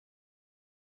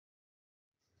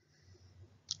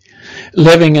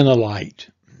Living in the light.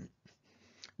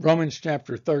 Romans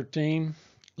chapter 13.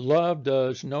 Love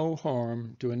does no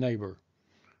harm to a neighbor.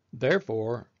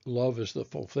 Therefore, love is the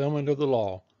fulfillment of the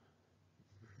law.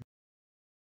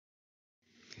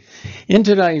 In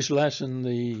today's lesson,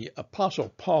 the Apostle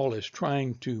Paul is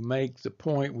trying to make the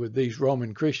point with these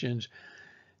Roman Christians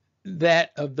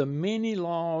that of the many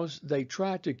laws they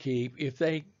try to keep, if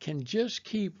they can just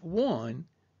keep one,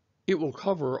 it will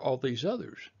cover all these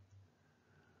others.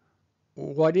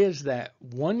 What is that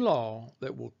one law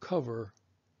that will cover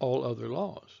all other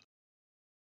laws?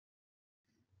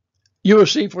 You will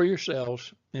see for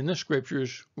yourselves in the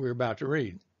scriptures we're about to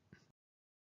read.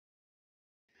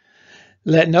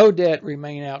 Let no debt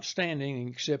remain outstanding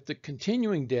except the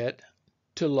continuing debt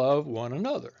to love one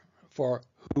another, for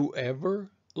whoever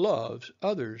loves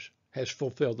others has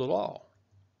fulfilled the law.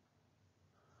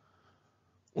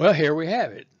 Well, here we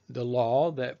have it, the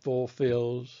law that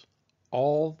fulfills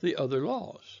all the other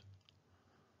laws.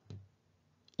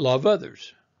 Love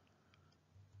others.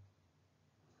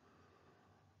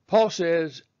 Paul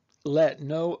says, let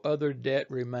no other debt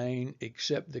remain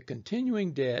except the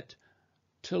continuing debt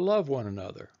to love one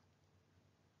another.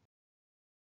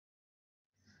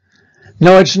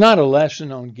 No, it's not a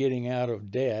lesson on getting out of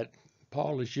debt.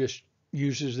 Paul just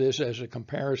uses this as a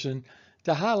comparison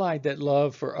to highlight that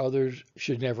love for others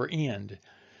should never end.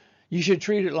 You should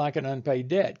treat it like an unpaid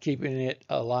debt, keeping it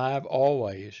alive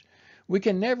always. We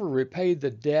can never repay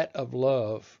the debt of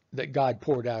love that God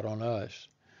poured out on us.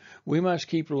 We must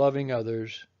keep loving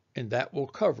others, and that will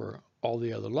cover all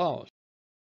the other laws.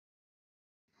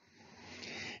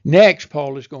 Next,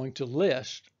 Paul is going to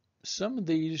list some of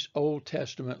these Old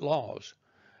Testament laws.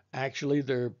 Actually,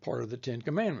 they're part of the Ten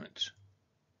Commandments.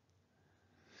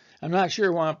 I'm not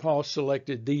sure why Paul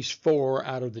selected these 4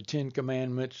 out of the 10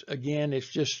 Commandments. Again, it's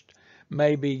just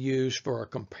maybe used for a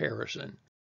comparison.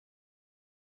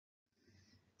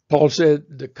 Paul said,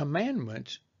 the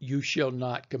commandments, you shall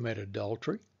not commit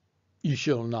adultery, you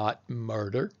shall not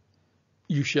murder,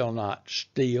 you shall not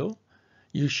steal,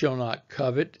 you shall not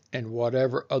covet, and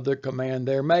whatever other command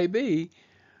there may be,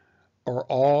 are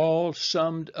all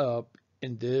summed up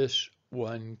in this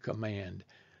one command.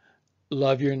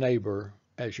 Love your neighbor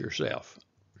as yourself.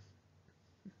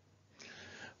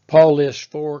 Paul lists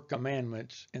 4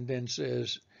 commandments and then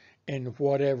says, and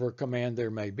whatever command there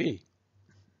may be.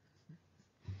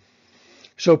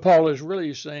 So Paul is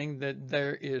really saying that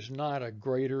there is not a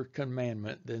greater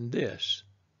commandment than this,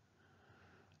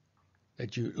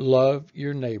 that you love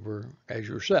your neighbor as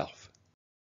yourself.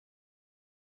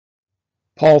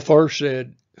 Paul first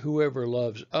said, whoever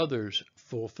loves others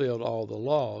fulfilled all the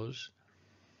laws.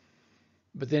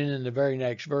 But then in the very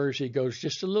next verse, he goes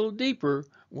just a little deeper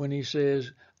when he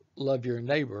says, love your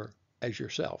neighbor as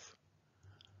yourself.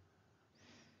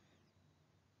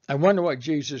 I wonder what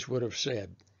Jesus would have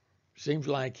said. Seems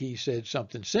like he said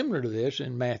something similar to this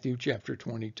in Matthew chapter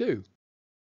 22.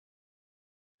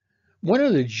 One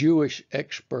of the Jewish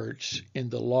experts in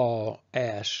the law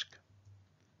asked,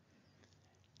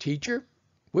 Teacher,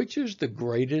 which is the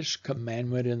greatest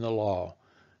commandment in the law?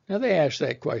 Now they asked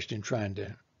that question trying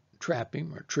to trap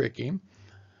him or trick him.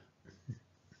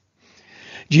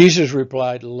 Jesus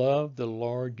replied, love the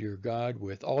Lord your God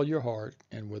with all your heart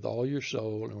and with all your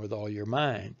soul and with all your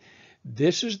mind.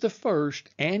 This is the first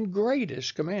and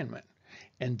greatest commandment.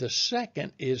 And the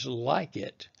second is like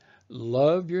it.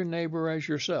 Love your neighbor as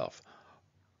yourself.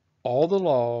 All the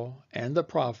law and the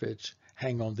prophets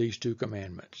hang on these 2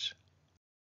 commandments.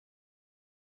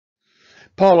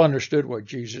 Paul understood what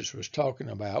Jesus was talking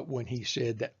about when he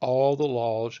said that all the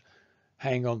laws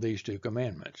hang on these 2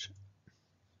 commandments.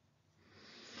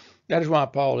 That is why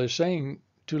Paul is saying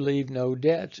to leave no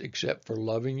debts except for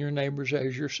loving your neighbors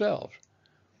as yourselves.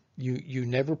 You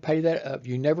never pay that up.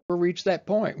 You never reach that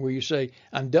point where you say,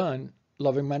 I'm done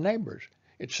loving my neighbors.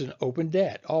 It's an open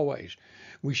debt, always.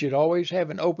 We should always have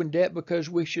an open debt because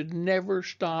we should never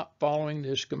stop following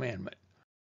this commandment.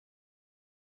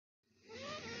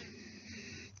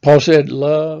 Paul said,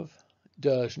 love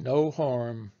does no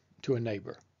harm to a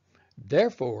neighbor.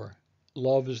 Therefore,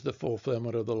 love is the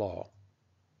fulfillment of the law.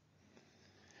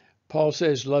 Paul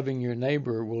says loving your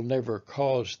neighbor will never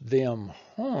cause them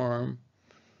harm.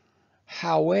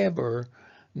 However,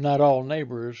 not all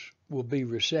neighbors will be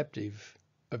receptive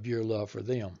of your love for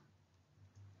them.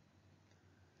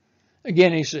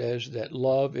 Again, he says that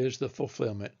love is the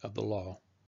fulfillment of the law.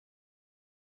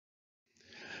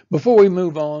 Before we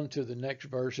move on to the next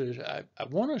verses, I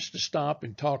want us to stop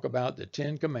and talk about the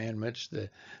 10 Commandments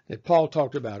that Paul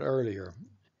talked about earlier.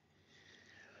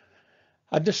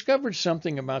 I discovered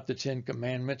something about the 10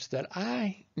 Commandments that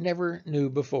I never knew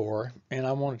before, and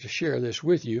I wanted to share this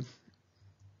with you.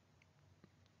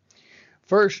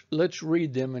 First, let's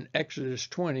read them in Exodus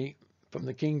 20 from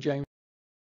the King James.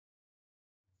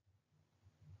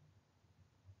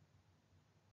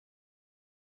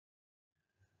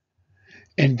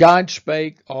 And God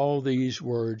spake all these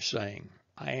words, saying,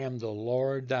 I am the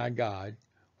Lord thy God,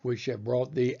 which have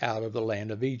brought thee out of the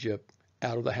land of Egypt,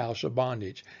 out of the house of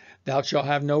bondage. Thou shalt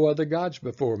have no other gods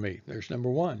before me. There's number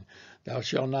one. Thou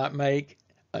shalt not make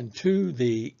unto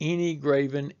thee any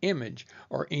graven image,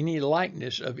 or any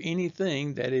likeness of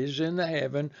anything that is in the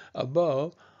heaven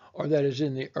above, or that is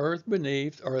in the earth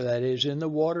beneath, or that is in the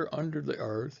water under the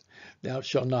earth. Thou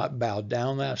shalt not bow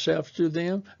down thyself to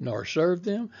them, nor serve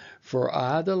them. For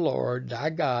I, the Lord thy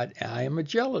God, I am a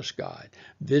jealous God,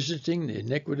 visiting the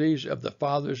iniquities of the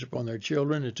fathers upon their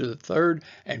children into the third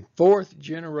and fourth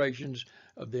generations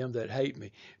of them that hate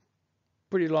me.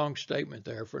 Pretty long statement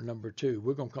there for number two.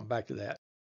 We're going to come back to that.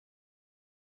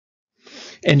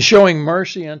 And showing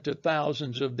mercy unto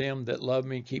thousands of them that love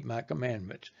me, keep my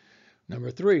commandments. Number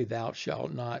three, thou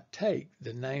shalt not take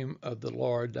the name of the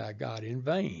Lord thy God in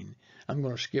vain. I'm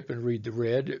going to skip and read the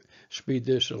red, speed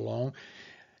this along.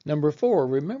 Number four,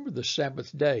 remember the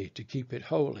Sabbath day to keep it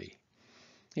holy.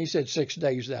 He said 6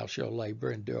 days thou shalt labor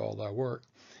and do all thy work.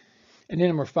 And then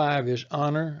number five is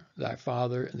honor thy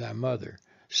father and thy mother.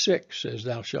 6 says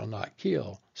thou shalt not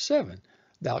kill. 7,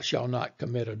 thou shalt not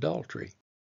commit adultery.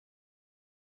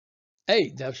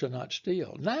 8, thou shalt not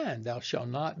steal. 9, thou shalt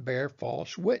not bear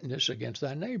false witness against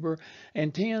thy neighbor.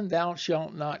 And 10, thou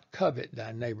shalt not covet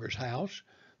thy neighbor's house.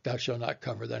 Thou shalt not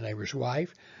covet thy neighbor's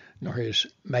wife, nor his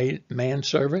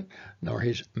manservant, nor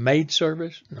his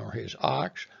maidservant, nor his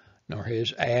ox, nor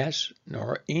his ass,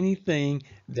 nor anything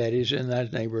that is in thy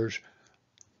neighbor's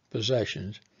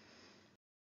possessions.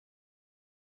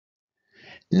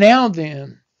 Now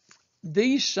then,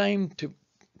 these same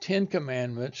 10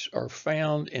 commandments are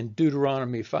found in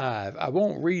Deuteronomy 5. I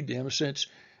won't read them since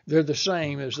they're the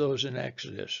same as those in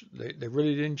Exodus. They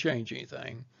really didn't change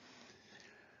anything.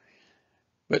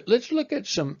 But let's look at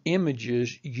some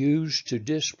images used to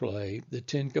display the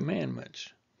 10 commandments.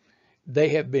 They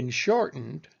have been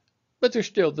shortened, but they're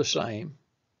still the same.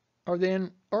 Or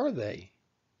then, are they?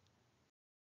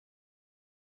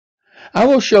 I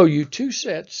will show you 2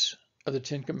 sets of the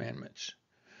 10 commandments,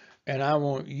 and I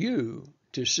want you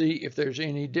to see if there's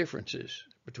any differences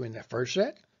between the first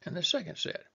set and the second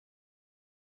set.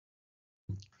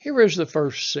 Here is the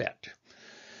first set.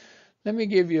 Let me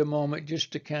give you a moment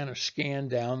just to kind of scan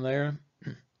down there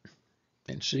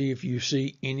and see if you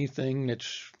see anything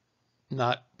that's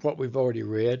not what we've already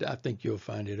read. I think you'll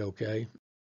find it okay.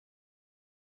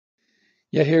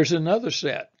 Yet here's another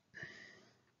set.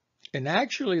 And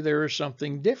actually there is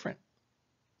something different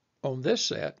on this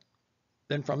set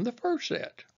than from the first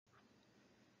set.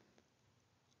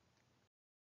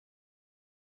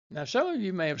 Now, some of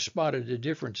you may have spotted the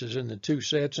differences in the 2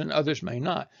 sets and others may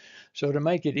not. So to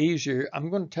make it easier, I'm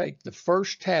going to take the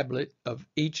first tablet of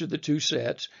each of the 2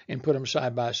 sets and put them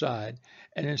side by side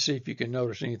and then see if you can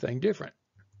notice anything different.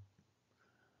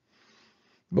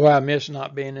 Boy, I miss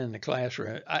not being in the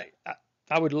classroom.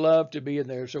 I would love to be in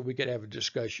there so we could have a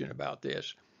discussion about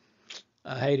this.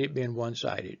 I hate it being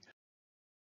one-sided.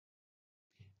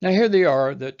 Now here they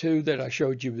are, the 2 that I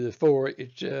showed you before.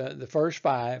 It's the first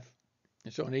 5.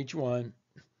 It's on each one.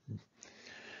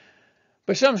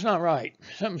 But something's not right.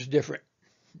 Something's different.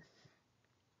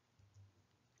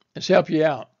 Let's help you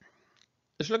out.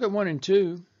 Let's look at 1 and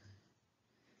 2.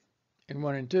 And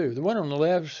 1 and 2. The one on the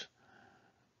left,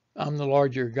 I'm the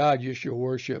Lord your God. You shall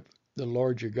worship the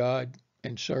Lord your God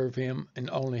and serve him, and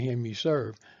only him you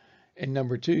serve. And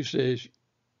number 2 says,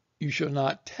 you shall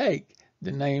not take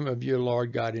the name of your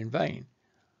Lord God in vain.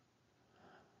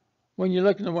 When you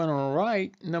look at the one on the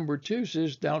right, number 2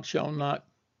 says, thou shalt not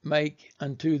make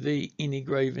unto thee any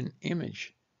graven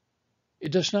image.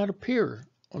 It does not appear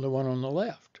on the one on the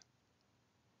left.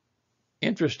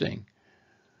 Interesting.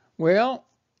 Well,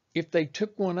 if they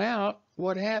took one out,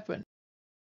 what happened?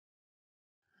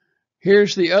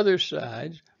 Here's the other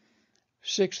side,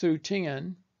 6 through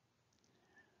 10.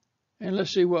 And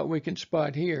let's see what we can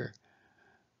spot here.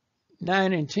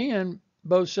 9 and 10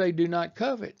 both say do not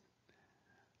covet.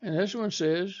 And this one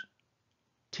says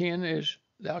 10 is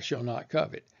thou shalt not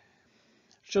covet.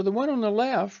 So the one on the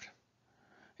left,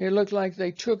 it looked like they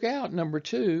took out number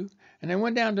 2 and they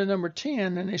went down to number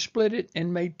 10 and they split it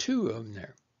and made 2 of them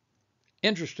there.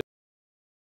 Interesting.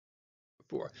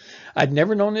 I'd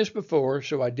never known this before,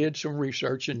 so I did some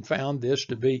research and found this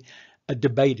to be a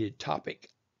debated topic.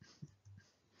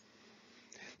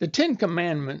 The 10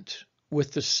 Commandments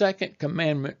with the second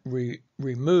commandment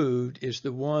removed is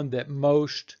the one that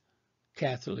most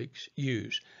Catholics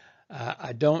use.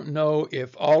 I don't know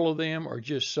if all of them or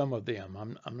just some of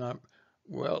them. I'm not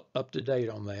well up to date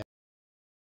on that.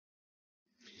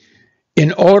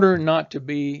 In order not to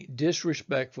be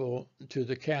disrespectful to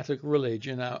the Catholic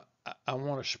religion, I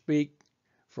want to speak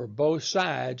for both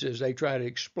sides as they try to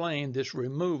explain this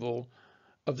removal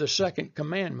of the second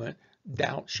commandment,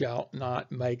 thou shalt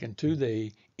not make unto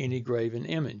thee any graven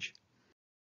image.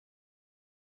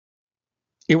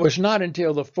 It was not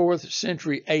until the 4th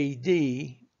century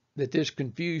AD that this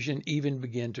confusion even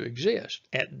began to exist.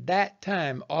 At that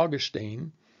time,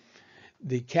 Augustine,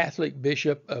 the Catholic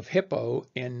bishop of Hippo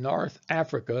in North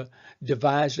Africa,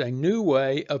 devised a new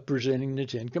way of presenting the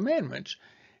Ten Commandments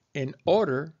in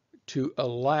order to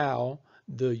allow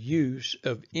the use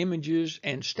of images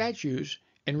and statues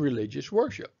in religious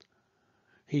worship.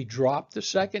 He dropped the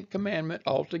second commandment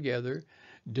altogether,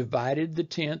 divided the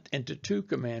 10th into 2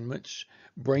 commandments,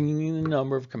 bringing the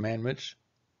number of commandments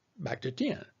back to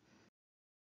 10.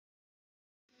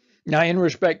 Now, in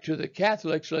respect to the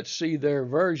Catholics, let's see their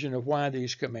version of why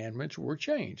these commandments were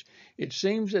changed. It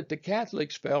seems that the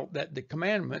Catholics felt that the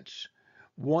commandments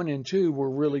 1 and 2 were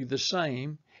really the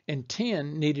same, and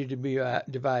 10 needed to be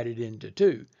divided into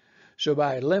 2. So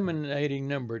by eliminating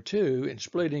number 2 and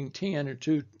splitting 10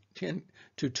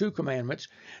 to 2 commandments,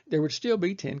 there would still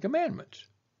be 10 commandments.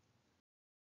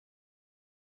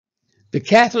 The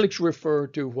Catholics refer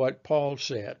to what Paul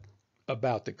said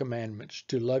about the commandments: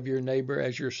 to love your neighbor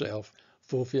as yourself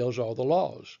fulfills all the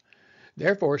laws.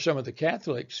 Therefore, some of the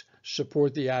Catholics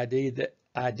support the idea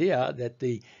that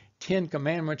the 10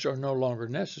 commandments are no longer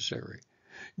necessary,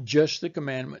 just the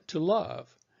commandment to love.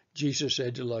 Jesus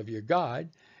said to love your God,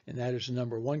 and that is the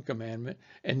number 1 commandment,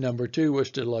 and number 2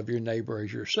 was to love your neighbor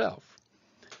as yourself.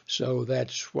 So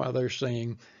that's why they're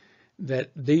saying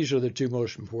that these are the 2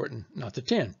 most important, not the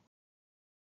 10.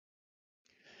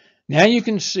 Now you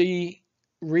can see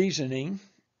reasoning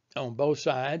on both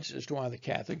sides as to why the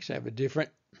Catholics have a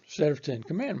different set of 10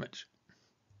 commandments.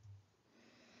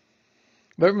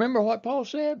 But remember what Paul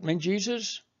said? I mean,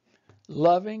 Jesus,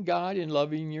 loving God and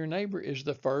loving your neighbor is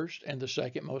the first and the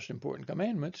second most important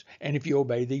commandments. And if you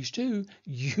obey these 2,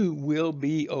 you will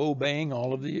be obeying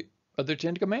all of the other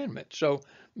 10 commandments. So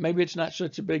maybe it's not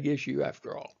such a big issue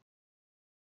after all.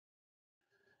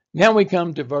 Now we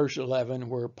come to verse 11,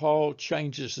 where Paul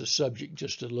changes the subject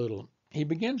just a little. He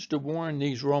begins to warn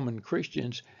these Roman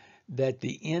Christians that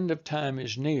the end of time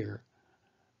is near,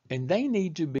 and they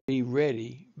need to be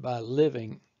ready by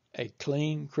living a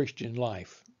clean Christian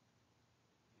life.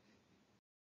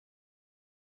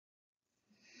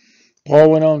 Paul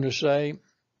went on to say,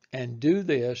 and do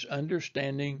this,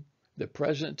 understanding the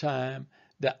present time,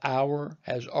 the hour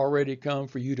has already come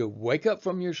for you to wake up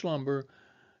from your slumber,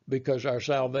 because our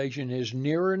salvation is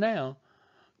nearer now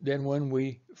than when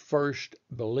we first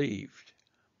believed.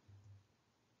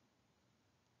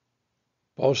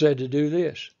 Paul said to do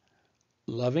this: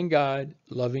 loving God,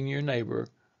 loving your neighbor,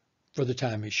 for the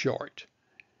time is short.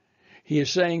 He is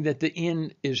saying that the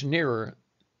end is nearer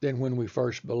than when we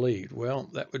first believed. Well,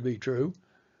 that would be true.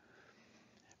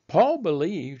 Paul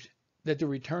believed that the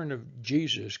return of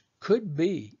Jesus could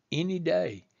be any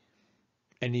day,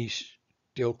 and he's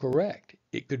still correct.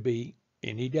 It could be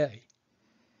any day.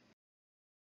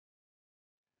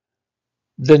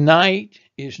 The night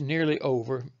is nearly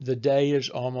over. The day is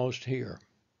almost here.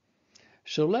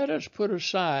 So let us put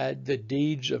aside the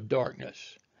deeds of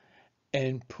darkness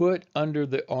and put on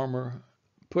the armor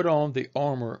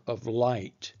of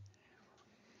light.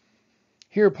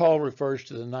 Here Paul refers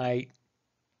to the night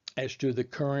as to the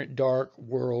current dark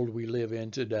world we live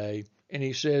in today, and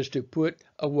he says to put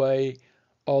away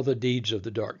all the deeds of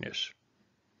the darkness.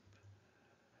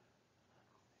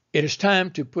 It is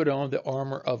time to put on the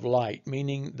armor of light,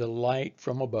 meaning the light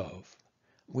from above.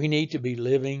 We need to be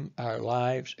living our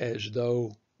lives as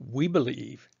though we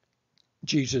believe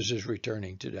Jesus is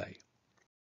returning today.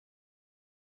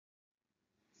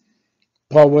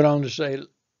 Paul went on to say,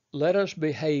 let us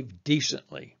behave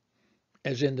decently,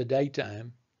 as in the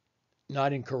daytime,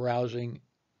 not in carousing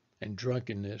and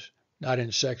drunkenness, not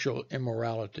in sexual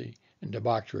immorality and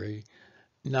debauchery,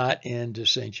 not in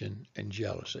dissension and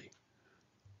jealousy.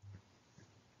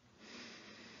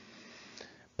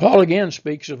 Paul again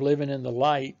speaks of living in the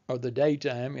light or the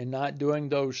daytime and not doing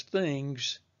those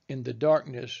things in the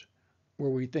darkness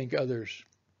where we think others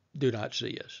do not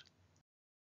see us.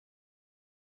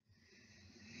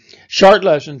 Short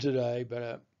lesson today, but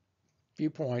a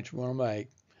few points we want to make.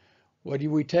 What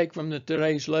do we take from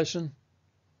today's lesson?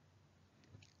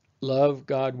 Love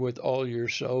God with all your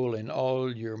soul and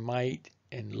all your might,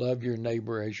 and love your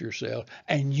neighbor as yourself,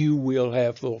 and you will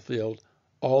have fulfilled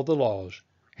all the laws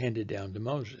handed down to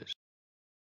Moses.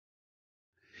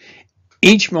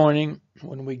 Each morning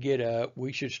when we get up,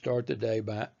 we should start the day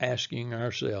by asking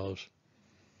ourselves,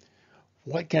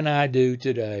 what can I do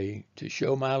today to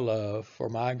show my love for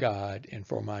my God and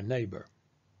for my neighbor?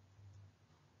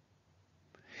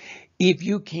 If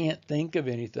you can't think of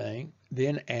anything,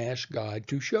 then ask God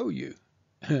to show you.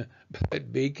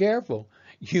 But be careful.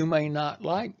 You may not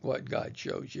like what God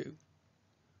shows you.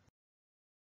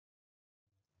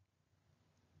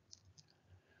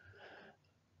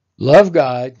 Love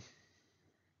God.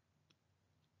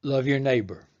 Love your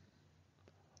neighbor.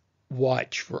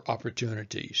 Watch for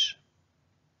opportunities.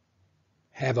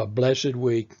 Have a blessed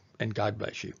week, and God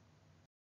bless you.